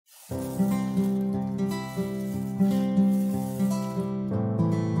Good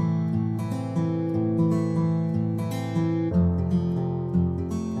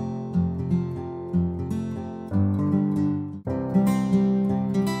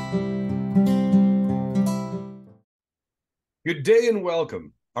day and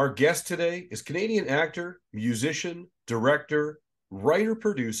welcome. Our guest today is Canadian actor, musician, director,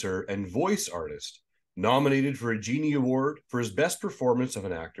 writer-producer, and voice artist, nominated for a Genie Award for his best performance of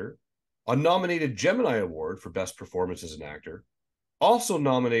an actor, a nominated Gemini Award for best performance as an actor, also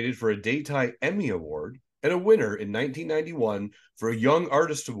nominated for a Daytime Emmy Award, and a winner in 1991 for a Young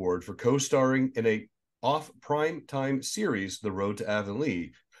Artist Award for co-starring in a off-prime time series, The Road to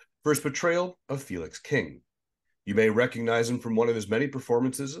Avonlea, for his portrayal of Felix King. You may recognize him from one of his many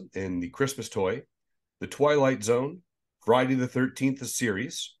performances in The Christmas Toy, The Twilight Zone, Friday the 13th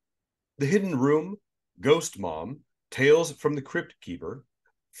series, The Hidden Room, Ghost Mom, Tales from the Crypt Keeper,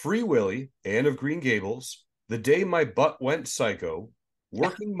 Free Willy, Anne of Green Gables, The Day My Butt Went Psycho,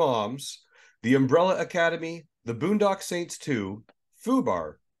 Working Moms, The Umbrella Academy, The Boondock Saints 2,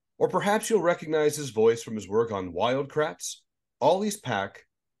 Fubar, or perhaps you'll recognize his voice from his work on Wildcrats, Ollie's Pack,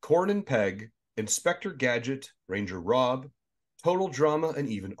 Corn and Peg, Inspector Gadget, Ranger Rob, Total Drama, and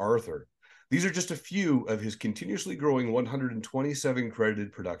even Arthur. These are just a few of his continuously growing 127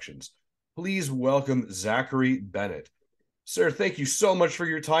 credited productions. Please welcome Zachary Bennett. Sir, thank you so much for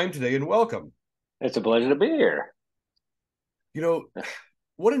your time today and welcome. It's a pleasure to be here. You know,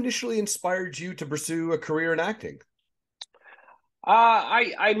 what initially inspired you to pursue a career in acting?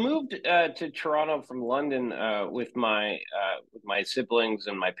 I moved to Toronto from London with my siblings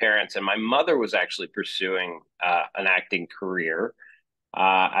and my parents, and my mother was actually pursuing an acting career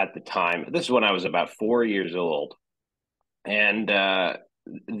at the time. This is when I was about 4 years old, and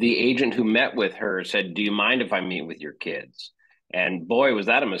the agent who met with her said, "Do you mind if I meet with your kids?" And boy, was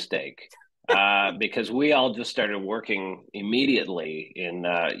that a mistake. Because we all just started working immediately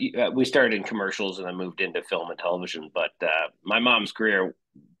we started in commercials and then moved into film and television. But my mom's career,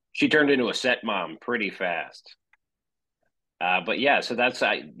 she turned into a set mom pretty fast. But yeah, so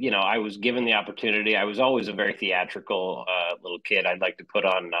I was given the opportunity. I was always a very theatrical little kid. I'd like to put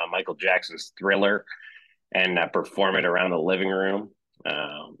on Michael Jackson's Thriller and perform it around the living room.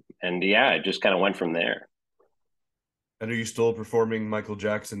 And yeah, it just kind of went from there. And are you still performing Michael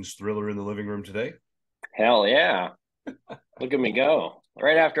Jackson's Thriller in the living room today? Hell yeah. Look at me go.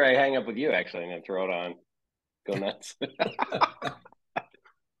 Right after I hang up with you, actually, I'm going to throw it on. Go nuts.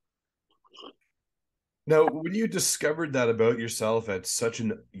 Now, when you discovered that about yourself at such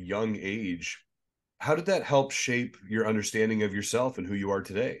a young age, how did that help shape your understanding of yourself and who you are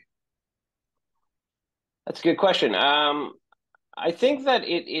today? That's a good question. I think that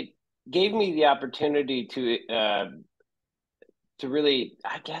it gave me the opportunity to really,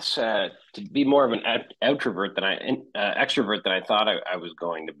 I guess, to be more of an extrovert than extrovert than I thought I was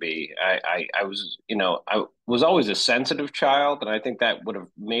going to be. I was always a sensitive child, and I think that would have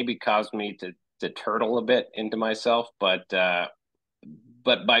maybe caused me to turtle a bit into myself. But by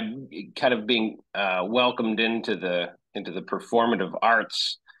kind of being welcomed into the performative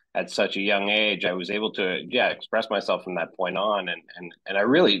arts at such a young age, I was able to express myself from that point on, and I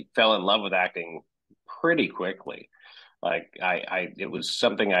really fell in love with acting pretty quickly. Like it was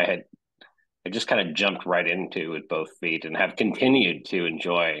something I just kind of jumped right into with both feet and have continued to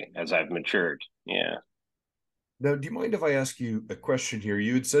enjoy as I've matured. Yeah. Now, do you mind if I ask you a question here?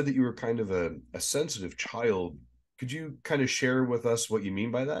 You had said that you were kind of a sensitive child. Could you kind of share with us what you mean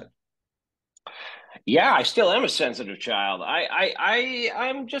by that? Yeah, I still am a sensitive child.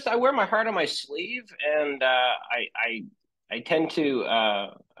 I wear my heart on my sleeve, and I tend to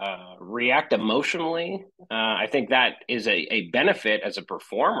react emotionally. I think that is a benefit as a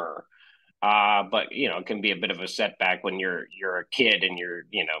performer. But it can be a bit of a setback when you're a kid and you're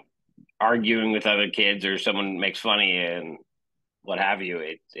arguing with other kids or someone makes fun of you and what have you.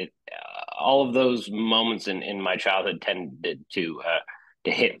 It all of those moments in my childhood tended to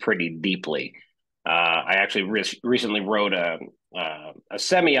hit pretty deeply. I actually recently wrote a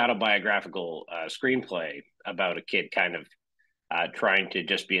semi-autobiographical screenplay about a kid kind of trying to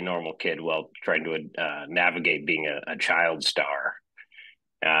just be a normal kid while trying to navigate being a child star.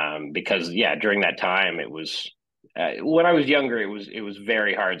 Because yeah, during that time, it was when I was younger, it was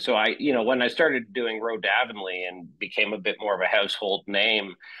very hard. So when I started doing Road to Avonlea and became a bit more of a household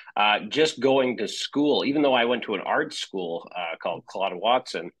name, just going to school, even though I went to an art school called Claude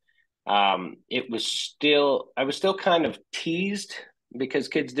Watson, I was still kind of teased because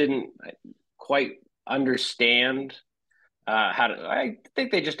kids didn't quite understand how to. I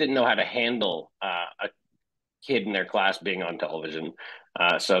think they just didn't know how to handle kid in their class being on television.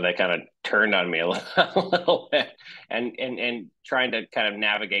 So they kind of turned on me a little bit, and trying to kind of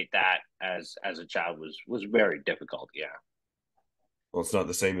navigate that as a child was very difficult. Yeah. Well, it's not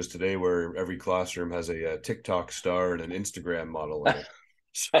the same as today, where every classroom has a TikTok star and an Instagram model in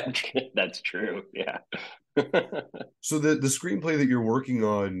it. That's true. Yeah. So the screenplay that you're working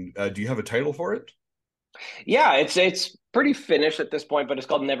on, do you have a title for it? Yeah, it's pretty finished at this point, but it's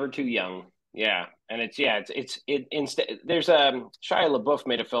called Never Too Young. Yeah, and it's instead there's Shia LaBeouf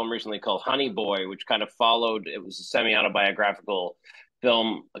made a film recently called Honey Boy, which kind of followed. It was a semi-autobiographical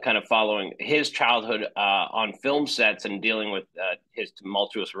film, kind of following his childhood on film sets and dealing with his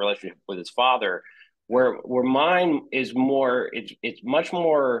tumultuous relationship with his father. Where mine is more, it's much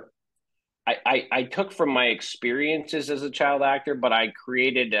more. I took from my experiences as a child actor, but I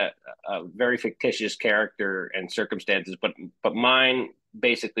created a very fictitious character and circumstances. But mine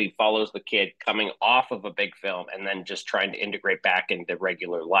basically follows the kid coming off of a big film and then just trying to integrate back into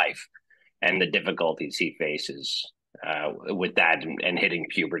regular life and the difficulties he faces with that and hitting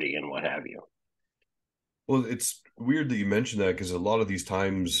puberty and what have you. Well, it's weird that you mentioned that, because a lot of these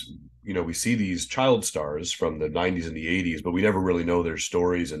times, we see these child stars from the 90s and the 80s, but we never really know their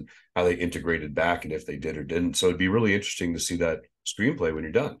stories and how they integrated back and if they did or didn't. So it'd be really interesting to see that screenplay when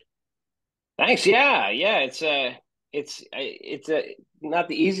you're done. Thanks. Yeah, yeah. It's not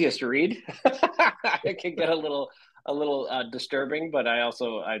the easiest to read. It can get a little disturbing, but I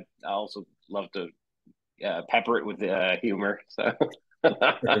also love to pepper it with humor. So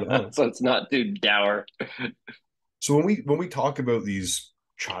so it's not too dour. So when we talk about these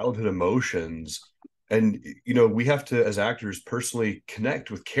childhood emotions, and we have to, as actors, personally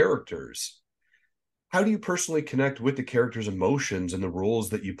connect with characters. How do you personally connect with the characters' emotions and the roles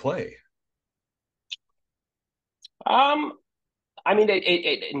that you play? Um, I mean,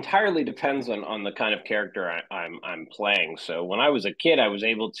 it entirely depends on the kind of character I'm playing. So when I was a kid, I was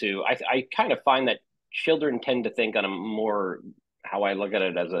able to. I kind of find that children tend to think on a more, how I look at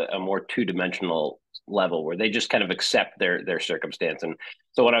it, as a more two-dimensional level, where they just kind of accept their circumstance. And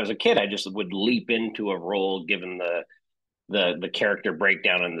so when I was a kid, I just would leap into a role given the character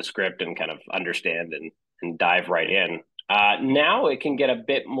breakdown in the script and kind of understand and dive right in. Now it can get a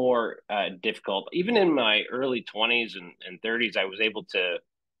bit more difficult. Even in my early 20s and 30s, I was able to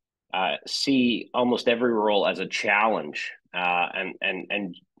see almost every role as a challenge, and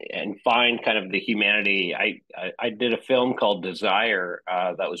find kind of the humanity. I did a film called Desire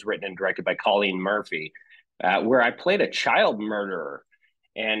that was written and directed by Colleen Murphy, where I played a child murderer,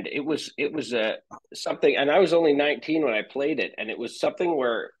 and it was a something. And I was only 19 when I played it, and it was something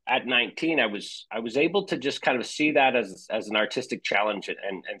where at 19 I was able to just kind of see that as an artistic challenge,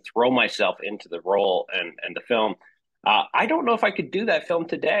 and throw myself into the role and the film. I don't know if I could do that film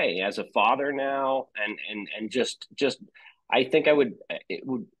today as a father now, and just I think I would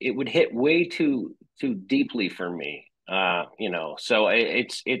it would hit way too deeply for me. So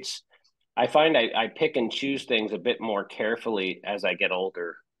it's I find I pick and choose things a bit more carefully as I get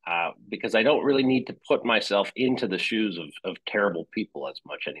older, because I don't really need to put myself into the shoes of terrible people as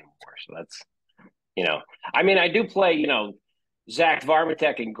much anymore. So that's, you know, I mean, I do play, Zach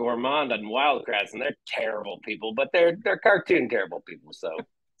Varmitek and Gourmand on Wildcrats, and they're terrible people, but they're cartoon terrible people, so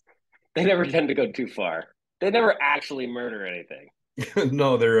they never tend to go too far. They never actually murder anything.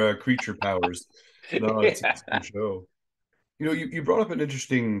 No, they're creature powers. No, it's a Yeah. good show. You brought up an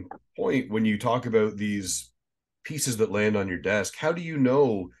interesting point when you talk about these pieces that land on your desk. How do you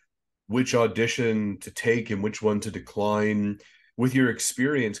know which audition to take and which one to decline? With your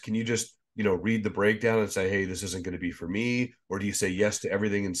experience, can you just, read the breakdown and say, hey, this isn't going to be for me? Or do you say yes to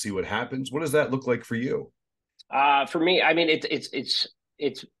everything and see what happens? What does that look like for you? For me, I mean, it's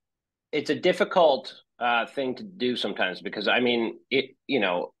it's a difficult thing to do sometimes, because I mean it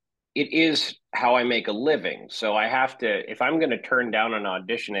is how I make a living. So I have to, if I'm going to turn down an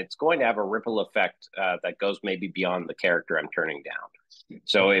audition, it's going to have a ripple effect that goes maybe beyond the character I'm turning down.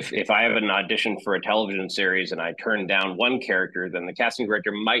 So if I have an audition for a television series and I turn down one character, then the casting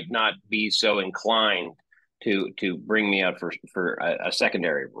director might not be so inclined to bring me out for a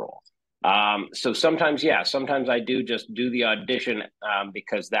secondary role. So sometimes, yeah, sometimes I do just do the audition,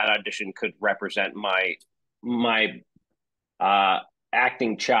 because that audition could represent my uh,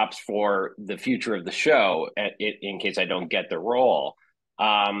 acting chops for the future of the show, in case I don't get the role.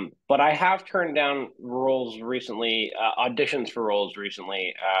 But I have turned down roles recently, auditions for roles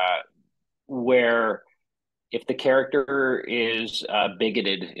recently, where if the character is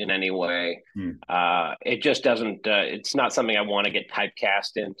bigoted in any way, Hmm. it just doesn't. It's not something I want to get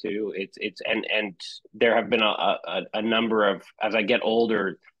typecast into. It's and there have been a number of, as I get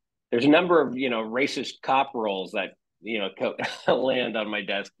older, there's a number of racist cop roles that land on my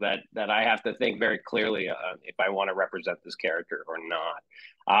desk that I have to think very clearly if I want to represent this character or not.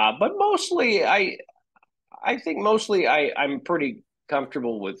 But mostly, I think mostly I'm pretty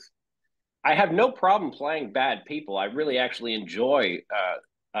comfortable with. I have no problem playing bad people. I really actually enjoy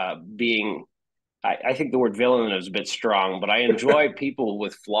being. I think the word villain is a bit strong, but I enjoy people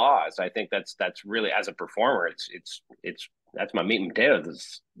with flaws. I think that's really, as a performer, it's that's my meat and potatoes.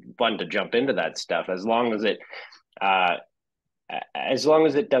 It's fun to jump into that stuff uh, as long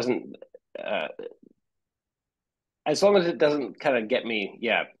as it doesn't uh, as long as it doesn't kind of get me,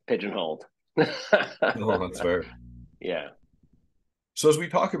 yeah, pigeonholed. No, that's fair. Yeah. So as we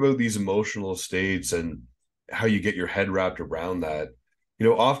talk about these emotional states and how you get your head wrapped around that,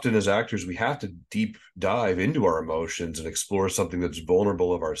 often as actors, we have to deep dive into our emotions and explore something that's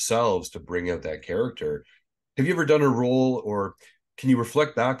vulnerable of ourselves to bring out that character. Have you ever done a role, or can you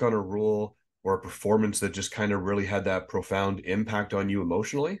reflect back on a role or a performance that just kind of really had that profound impact on you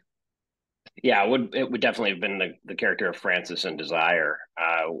emotionally? Yeah, it would definitely have been the character of Francis in Desire.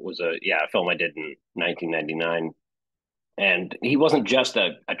 Was a film I did in 1999, and he wasn't just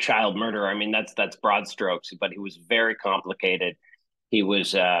a child murderer. I mean, that's broad strokes, but he was very complicated. He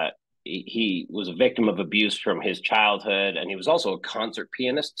was he was a victim of abuse from his childhood, and he was also a concert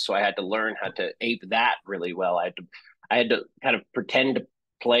pianist. So I had to learn how to ape that really well. I had to kind of pretend to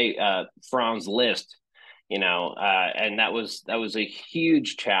play Franz Liszt, and that was a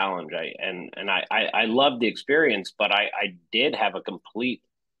huge challenge. I loved the experience, but I did have a complete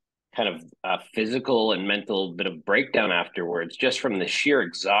kind of physical and mental bit of breakdown afterwards, just from the sheer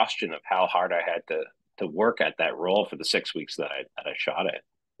exhaustion of how hard I had to work at that role for the 6 weeks that I shot it.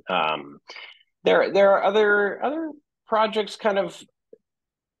 There are other projects. Kind of,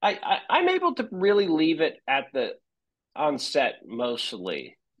 I'm able to really leave it at the on set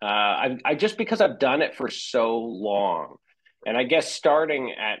mostly. I just because I've done it for so long, and I guess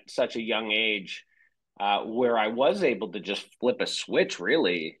starting at such a young age, where I was able to just flip a switch,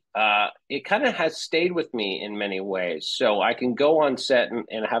 really, it kind of has stayed with me in many ways. So I can go on set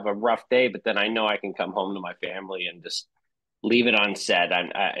and have a rough day, but then I know I can come home to my family and just leave it on set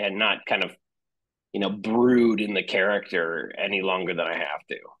and not kind of, brood in the character any longer than I have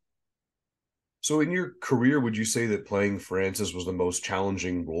to. So in your career, would you say that playing Francis was the most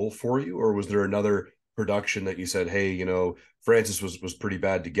challenging role for you, or was there another production that you said, hey, Francis was pretty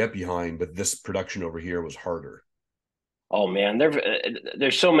bad to get behind, but this production over here was harder? Oh man,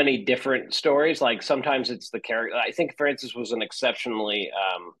 there's so many different stories. Like sometimes it's the character. I think Francis was an exceptionally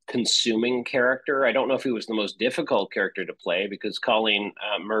consuming character. I don't know if he was the most difficult character to play because Colleen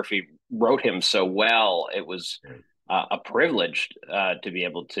Murphy wrote him so well. It was Right. a privilege to be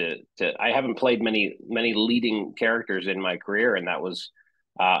able to. I haven't played many leading characters in my career, and that was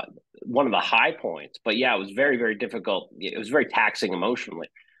uh, one of the high points. But yeah, it was very difficult. It was very taxing emotionally.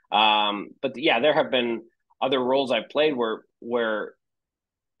 But yeah, there have been other roles I've played where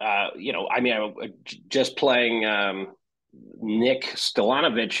I mean, just playing Nick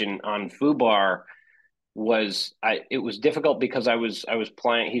Stilanovich on Fubar it was difficult because I was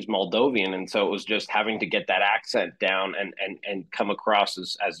playing, he's Moldovan, and so it was just having to get that accent down and come across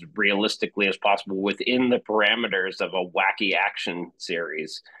as realistically as possible within the parameters of a wacky action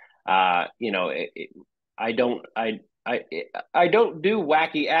series. I don't I I don't do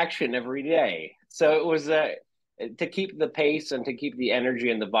wacky action every day, so it was to keep the pace and to keep the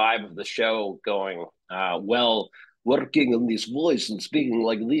energy and the vibe of the show going. Working on this voice and speaking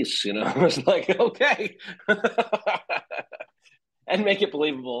like this, I was like, okay, and make it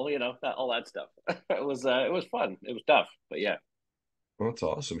believable, all that stuff. It was fun. It was tough, but yeah. Well, that's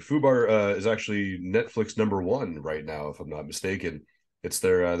awesome. Fubar is actually Netflix #1 right now, if I'm not mistaken. It's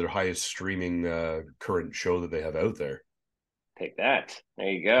their highest streaming current show that they have out there. Take that.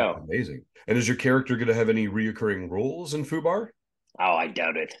 There you go. Amazing. And is your character going to have any reoccurring roles in Fubar? Oh, I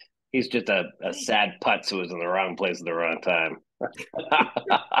doubt it. He's just a sad putz who was in the wrong place at the wrong time.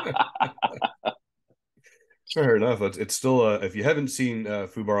 Fair enough. It's still if you haven't seen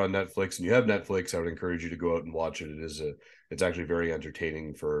Fubar on Netflix and you have Netflix, I would encourage you to go out and watch it. It's actually very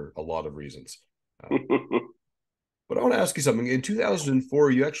entertaining for a lot of reasons. But I want to ask you something. In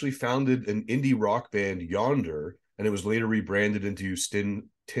 2004, you actually founded an indie rock band, Yonder, and it was later rebranded into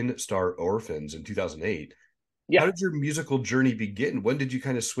Tin Star Orphans in 2008. How Yeah. did your musical journey begin? When did you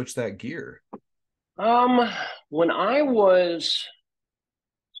kind of switch that gear? Um, when I was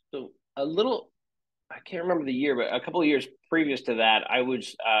so a little, I can't remember the year, but a couple of years previous to that, I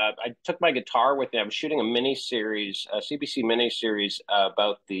took my guitar with me. I was shooting a mini series, a CBC mini series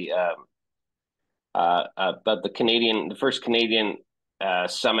about the Canadian, the first Canadian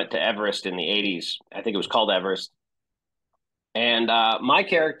summit to Everest in the 80s. I think it was called Everest. And my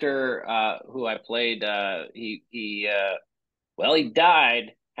character, who I played, he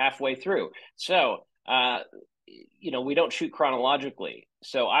died halfway through. So, we don't shoot chronologically.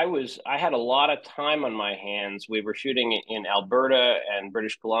 So I had a lot of time on my hands. We were shooting in Alberta and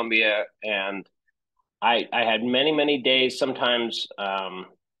British Columbia, and I had many, many days, sometimes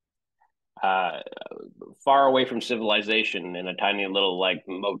uh, far away from civilization in a tiny little like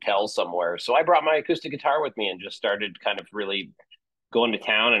motel somewhere. So I brought my acoustic guitar with me and just started kind of really going to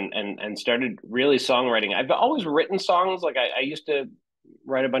town and started really songwriting. I've always written songs. Like I used to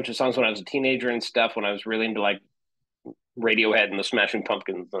write a bunch of songs when I was a teenager and stuff, when I was really into like Radiohead and the Smashing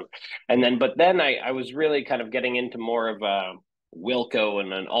Pumpkins. But then I was really kind of getting into more of a Wilco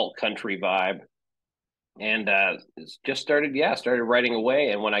and an alt country vibe. And just started writing away.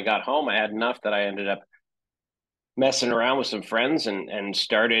 And when I got home, I had enough that I ended up messing around with some friends and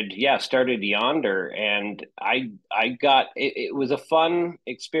started Yonder. And I got it was a fun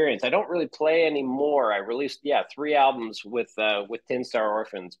experience. I don't really play anymore. I released 3 albums with Tin Star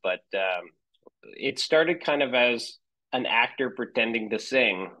Orphans, but it started kind of as an actor pretending to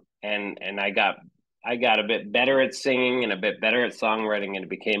sing, and I got a bit better at singing and a bit better at songwriting, and it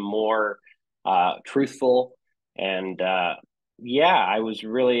became more truthful. And I was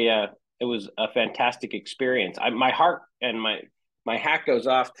really it was a fantastic experience. My heart and my hat goes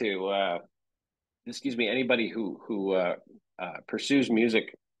off to anybody who pursues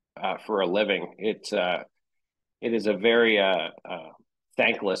music for a living. It is a very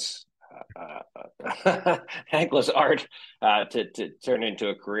thankless thankless art to turn into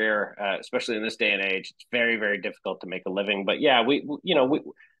a career, especially in this day and age. It's very, very difficult to make a living. But yeah,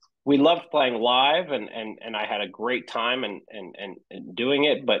 we loved playing live, and I had a great time and doing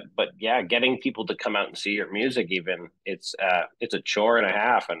it. But yeah, getting people to come out and see your music, even it's a chore and a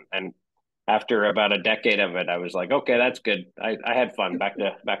half. And after about a decade of it, I was like, okay, that's good. I had fun. Back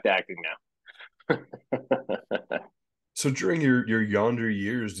to acting now. So during your yonder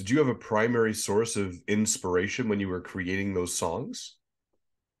years, did you have a primary source of inspiration when you were creating those songs?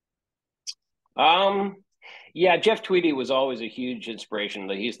 um, yeah, Jeff Tweedy was always a huge inspiration.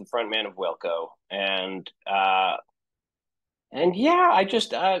 He's the front man of Wilco, and yeah, I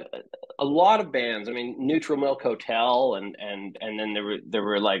just a lot of bands. I mean, Neutral Milk Hotel, and then there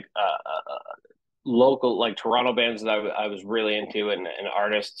were like local like Toronto bands that I was really into, and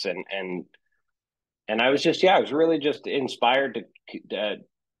artists, and I was just I was really just inspired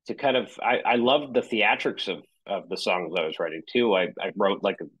to kind of I loved the theatrics of the songs I was writing too. I wrote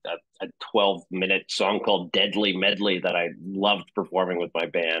like a 12-minute song called Deadly Medley that I loved performing with my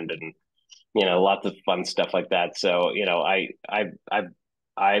band, and lots of fun stuff like that. So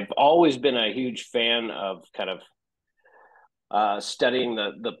I've always been a huge fan of kind of studying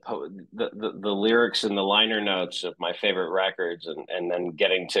the lyrics and the liner notes of my favorite records, and then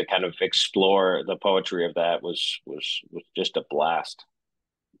getting to kind of explore the poetry of that was just a blast.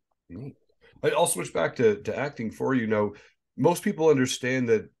 Neat. I'll switch back to acting for you. Now, most people understand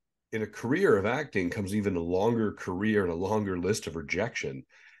that in a career of acting comes even a longer career and a longer list of rejection.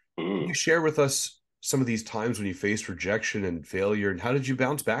 Can you Mm. share with us some of these times when you faced rejection and failure, and how did you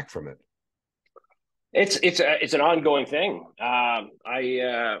bounce back from it? It's an ongoing thing. I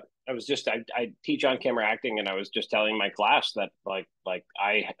was just I teach on camera acting, and I was just telling my class that like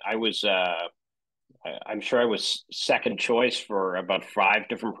I was I'm sure I was second choice for about 5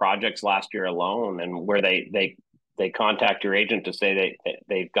 different projects last year alone, and where they contact your agent to say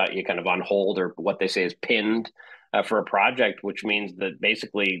they've got you kind of on hold, or what they say is pinned for a project, which means that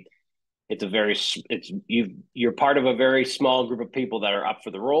basically you're part of a very small group of people that are up for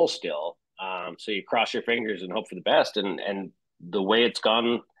the role still. So you cross your fingers and hope for the best. And the way it's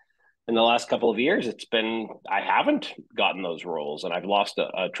gone in the last couple of years, I haven't gotten those roles, and I've lost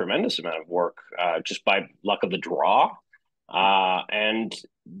a tremendous amount of work just by luck of the draw. And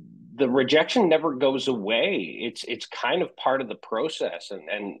the rejection never goes away. It's kind of part of the process,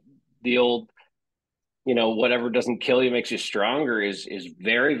 and the old whatever doesn't kill you makes you stronger is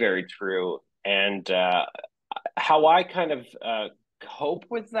very, very true. And how I kind of cope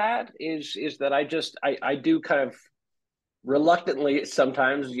with that is that I do kind of reluctantly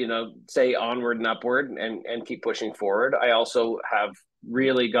sometimes say onward and upward, and keep pushing forward. I also have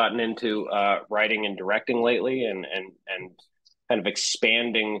really gotten into writing and directing lately, and kind of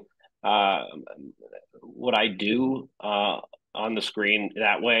expanding uh, what I do on the screen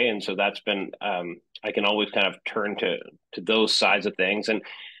that way. And so that's been I can always kind of turn to those sides of things. And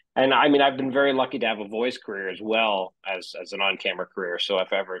I mean, I've been very lucky to have a voice career as well as an on camera career. So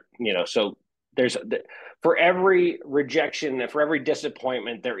if ever, there's for every rejection, for every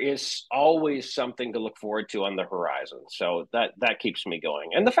disappointment, there is always something to look forward to on the horizon. So that keeps me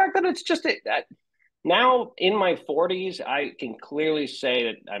going. And the fact that it's just that now in my 40s, I can clearly say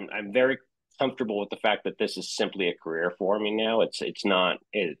that I'm very comfortable with the fact that this is simply a career for me now. It's not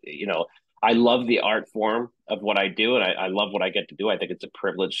you know, I love the art form of what I do, and I love what I get to do. I think it's a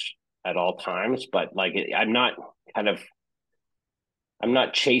privilege at all times, but like I'm not kind of I'm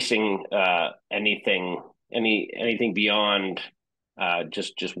not chasing anything beyond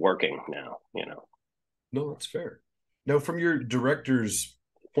just working now. You know. No, that's fair. Now, from your director's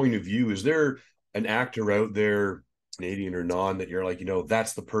point of view, is there an actor out there, Canadian or non, that you're like,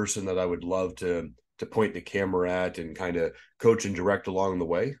 that's the person that I would love to point the camera at and kind of coach and direct along the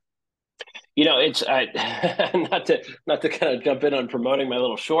way? It's not to kind of jump in on promoting my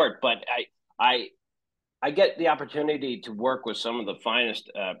little short, but I I get the opportunity to work with some of the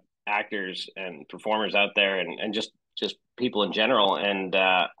finest actors and performers out there, and just people in general, and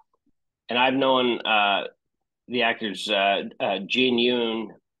I've known the actors Gene Yoon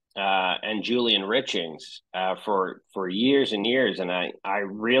and Julian Richings for years and years, and I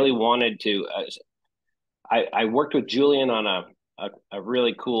really wanted to. I worked with Julian on a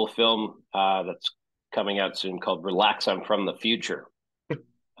really cool film that's coming out soon called "Relax, I'm from the Future."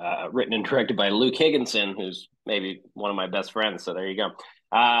 Written and directed by Luke Higginson, who's maybe one of my best friends. So there you go.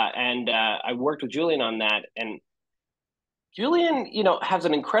 And I worked with Julian on that, and Julian, has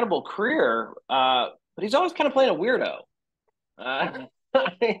an incredible career, but he's always kind of playing a weirdo. Uh,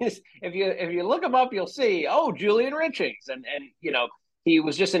 if you look him up, you'll see, oh, Julian Richings, and he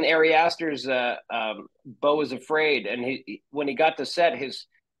was just in Ari Aster's Beau is Afraid, and when he got to set,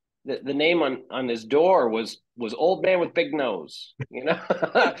 the name on his door was Old Man with Big Nose.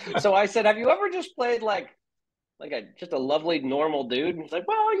 So I said, have you ever just played like just a lovely normal dude? And he's like,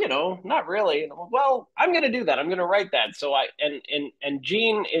 well, not really. And well, I'm going to do that. I'm going to write that. So and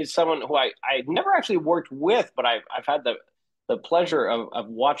Jean is someone who I never actually worked with, but I've had the pleasure of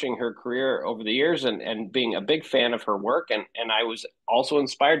watching her career over the years, and being a big fan of her work. And I was also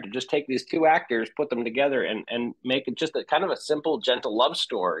inspired to just take these two actors, put them together, and make it just a kind of a simple, gentle love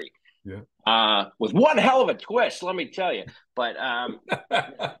story. Yeah. With one hell of a twist, let me tell you. But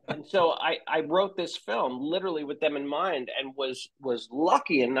and so I wrote this film literally with them in mind, and was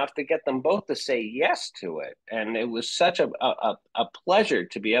lucky enough to get them both to say yes to it. And it was such a pleasure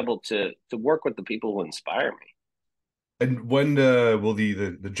to be able to work with the people who inspire me. And when will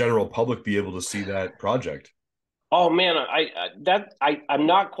the general public be able to see that project? Oh man, I'm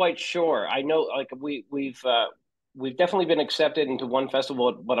not quite sure. I know, like, we've definitely been accepted into one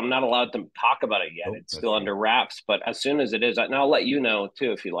festival, but I'm not allowed to talk about it yet. Oh, It's that's still fine. under wraps. But as soon as it is, and I'll let you know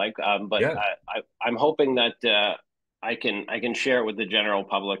too if you like. But Yeah. I'm hoping that I can share it with the general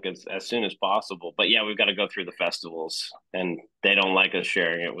public as soon as possible. But yeah, we've got to go through the festivals, and they don't like us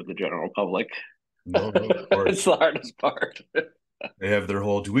sharing it with the general public. No, no, of course. It's the hardest part. They have their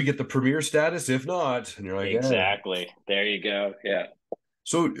whole, do we get the premiere status? If not, and you're like, yeah. Exactly. There you go. Yeah.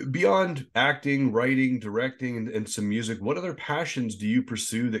 So beyond acting, writing, directing, and some music, what other passions do you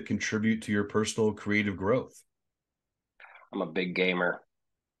pursue that contribute to your personal creative growth? I'm a big gamer.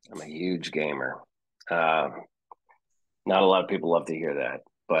 I'm a huge gamer. Um, Not a lot of people love to hear that,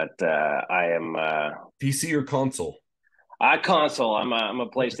 but I am PC or console? a console. I'm a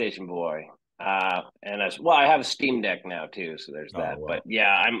PlayStation boy, and as well, I have a Steam Deck now too. So there's Oh, that. But well.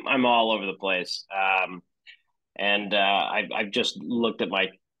 yeah, I'm all over the place. And I've just looked at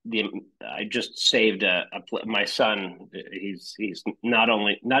the I just saved my son. He's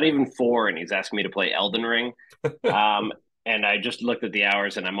not even 4, and he's asking me to play Elden Ring. Um, and I just looked at the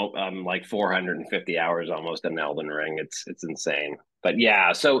hours, and I'm like 450 hours almost in Elden Ring. It's insane. But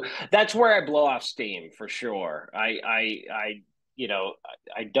yeah, so that's where I blow off steam for sure. You know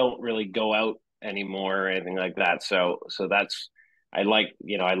I don't really go out anymore or anything like that. So that's I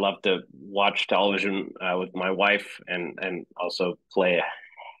love to watch television with my wife, and also play a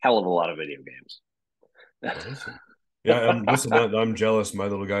hell of a lot of video games. Awesome. Yeah, listen, I'm jealous. My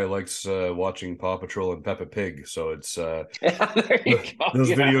little guy likes watching Paw Patrol and Peppa Pig, so it's Yeah, there you go. those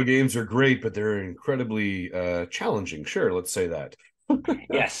Yeah. video games are great, but they're incredibly challenging. Sure, let's say that.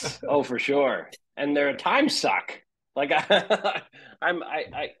 Yes. Oh, for sure. And they're a time suck. Like I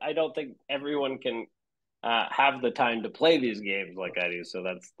don't think everyone can have the time to play these games like I do. So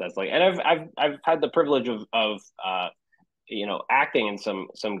that's like, and I've had the privilege of acting in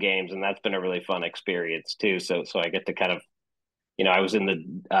some games, and that's been a really fun experience too. So I get to kind of, I was in the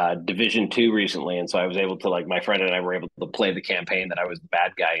Division 2 recently, and so I was able to, like, my friend and I were able to play the campaign that I was the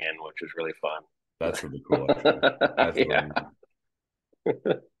bad guy in, which was really fun. That's really cool, actually. That's Yeah.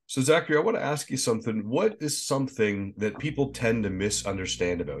 really So, Zachary, I want to ask you something. What is something that people tend to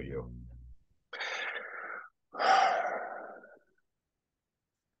misunderstand about you?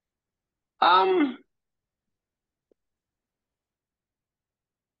 Um,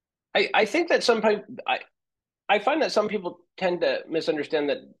 I think that sometimes I find that some people tend to misunderstand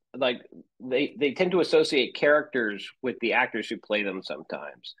that, like, they tend to associate characters with the actors who play them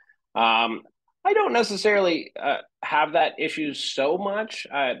sometimes. Um, I don't necessarily have that issue so much.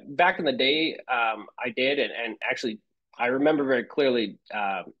 Back in the day, I did, and actually, I remember very clearly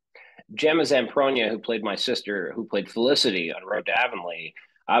Gemma Zampronia, who played my sister, who played Felicity on Road to Avonlea.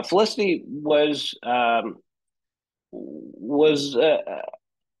 Felicity was not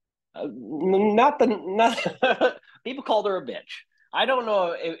the not people called her a bitch. I don't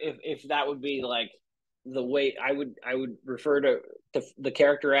know if that would be like the way I would refer to the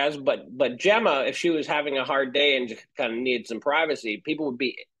character as, but Gemma, if she was having a hard day and just kind of needed some privacy, people would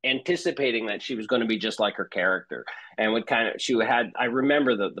be anticipating that she was going to be just like her character, and would kind of she had I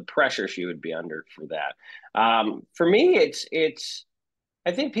remember the pressure she would be under for that. For me, it's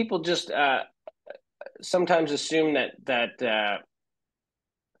I think people just sometimes assume that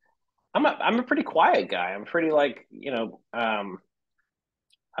I'm a pretty quiet guy. I'm pretty like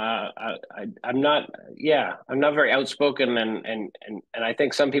I'm not I'm not very outspoken, and I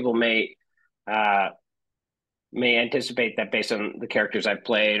think some people uh may anticipate that based on the characters I've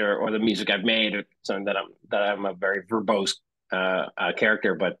played or the music I've made or something that I'm a very verbose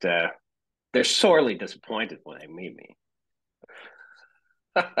character, but they're sorely disappointed when they meet me.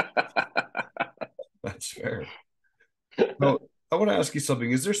 That's fair. Well, I want to ask you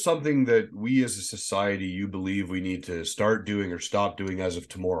something. Is there something that we as a society you believe we need to start doing or stop doing as of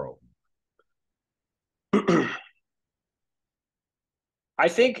tomorrow? I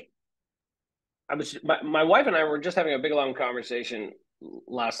think my wife and I were just having a big long conversation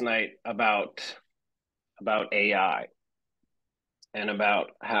last night about AI and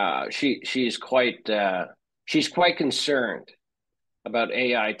about how she's quite concerned about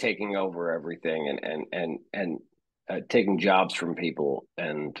AI taking over everything and taking jobs from people.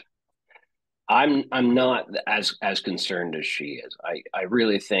 And I'm not as concerned as she is. I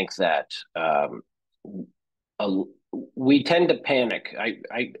really think that a, we tend to panic.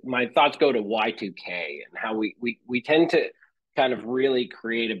 I my thoughts go to Y2K and how we tend to kind of really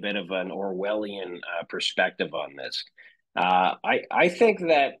create a bit of an Orwellian perspective on this. I think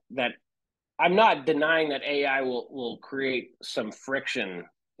that I'm not denying that AI will create some friction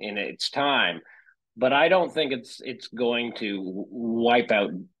in its time, but I don't think it's going to wipe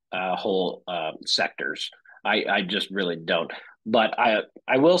out whole sectors. I just really don't. But I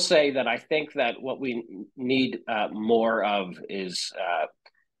will say that I think that what we need more of is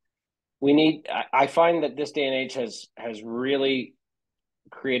we need. I find that this day and age has really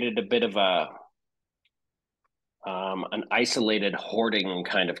created a bit of a an isolated hoarding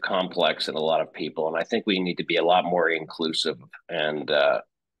kind of complex in a lot of people, and I think we need to be a lot more inclusive, and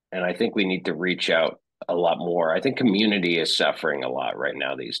I think we need to reach out a lot more. I think community is suffering a lot right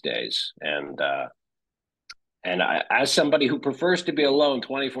now these days, and as somebody who prefers to be alone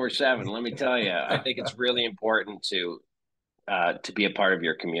 24/7, let me tell you, I think it's really important to be a part of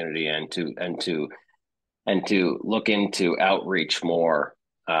your community and to look into outreach more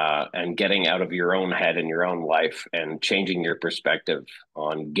and getting out of your own head and your own life and changing your perspective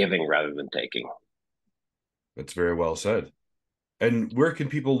on giving rather than taking. That's very well said. And where can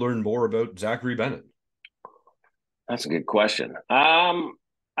people learn more about Zachary Bennett? That's a good question.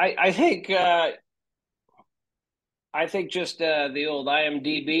 I think I think just the old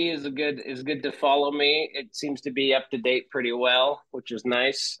IMDb is good to follow me. It seems to be up to date pretty well, which is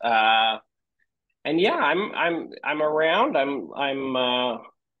nice. And yeah, I'm around.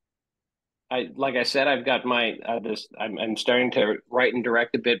 I like I said, I've got my this. I'm starting to write and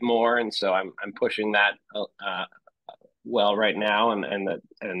direct a bit more, and so I'm pushing that well right now, and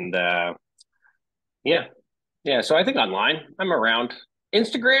yeah, yeah. So I think online, I'm around.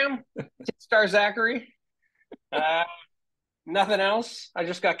 Instagram, Star Zachary. Uh, Nothing else. I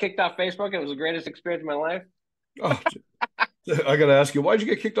just got kicked off Facebook. It was the greatest experience of my life. Oh, I got to ask you, why'd you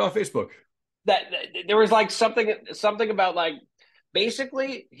get kicked off Facebook? That there was like something about like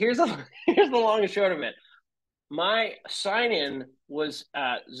basically here's the long and short of it. My sign in was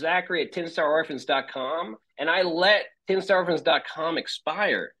Zachary at tinstarorphans.com, and I let tinstarorphans.com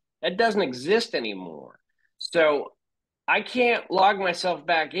expire. That doesn't exist anymore. So I can't log myself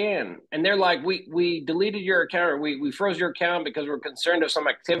back in. And they're like, we deleted your account or we froze your account because we're concerned of some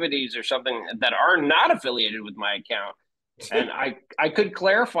activities or something that are not affiliated with my account. And I could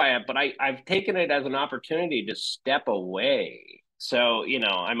clarify it, but I've taken it as an opportunity to step away. So,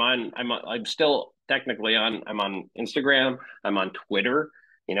 I'm still technically I'm on Instagram, I'm on Twitter,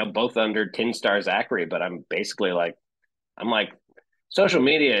 both under Tin Star Zachary, but I'm like, social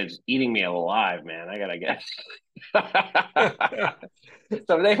media is eating me alive, man. I gotta get.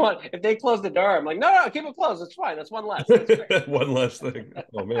 So if they close the door, I'm like, no, no, keep it closed. It's fine. That's one less. That's great. One last thing.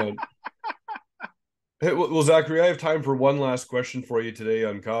 Oh man. Hey, well, Zachary, I have time for one last question for you today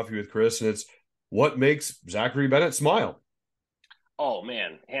on Coffee with Chris, and it's what makes Zachary Bennett smile? Oh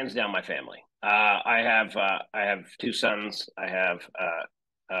man, hands down, my family. I have two sons. I have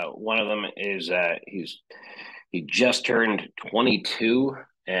one of them is he just turned 22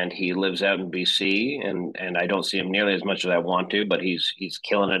 and he lives out in BC, and I don't see him nearly as much as I want to, but he's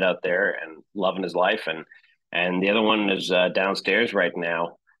killing it out there and loving his life. And the other one is downstairs right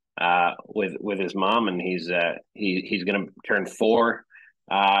now with his mom, and he's going to turn 4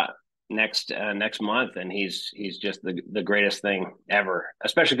 uh, next month, and he's just the greatest thing ever,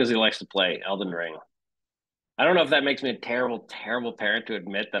 especially because he likes to play Elden Ring. I don't know if that makes me a terrible parent to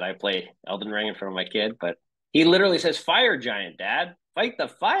admit that I play Elden Ring in front of my kid, but he literally says, "Fire giant, Dad, fight the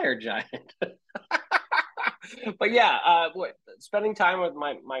fire giant." But yeah, spending time with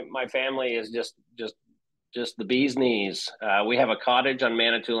my family is just the bee's knees. We have a cottage on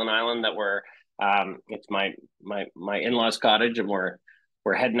Manitoulin Island that it's my in-laws cottage, and we're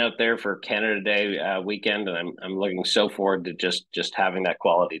heading out there for Canada Day weekend, and I'm looking so forward to just having that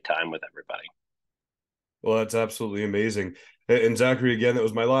quality time with everybody. Well, that's absolutely amazing. And Zachary, again, that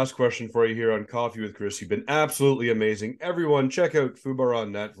was my last question for you here on Coffee with Chris. You've been absolutely amazing. Everyone, check out Fubar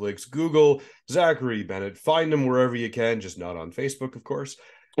on Netflix. Google Zachary Bennett. Find him wherever you can, just not on Facebook, of course.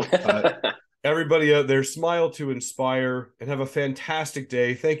 Uh, Everybody out there, smile to inspire and have a fantastic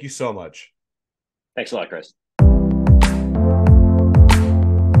day. Thank you so much. Thanks a lot, Chris.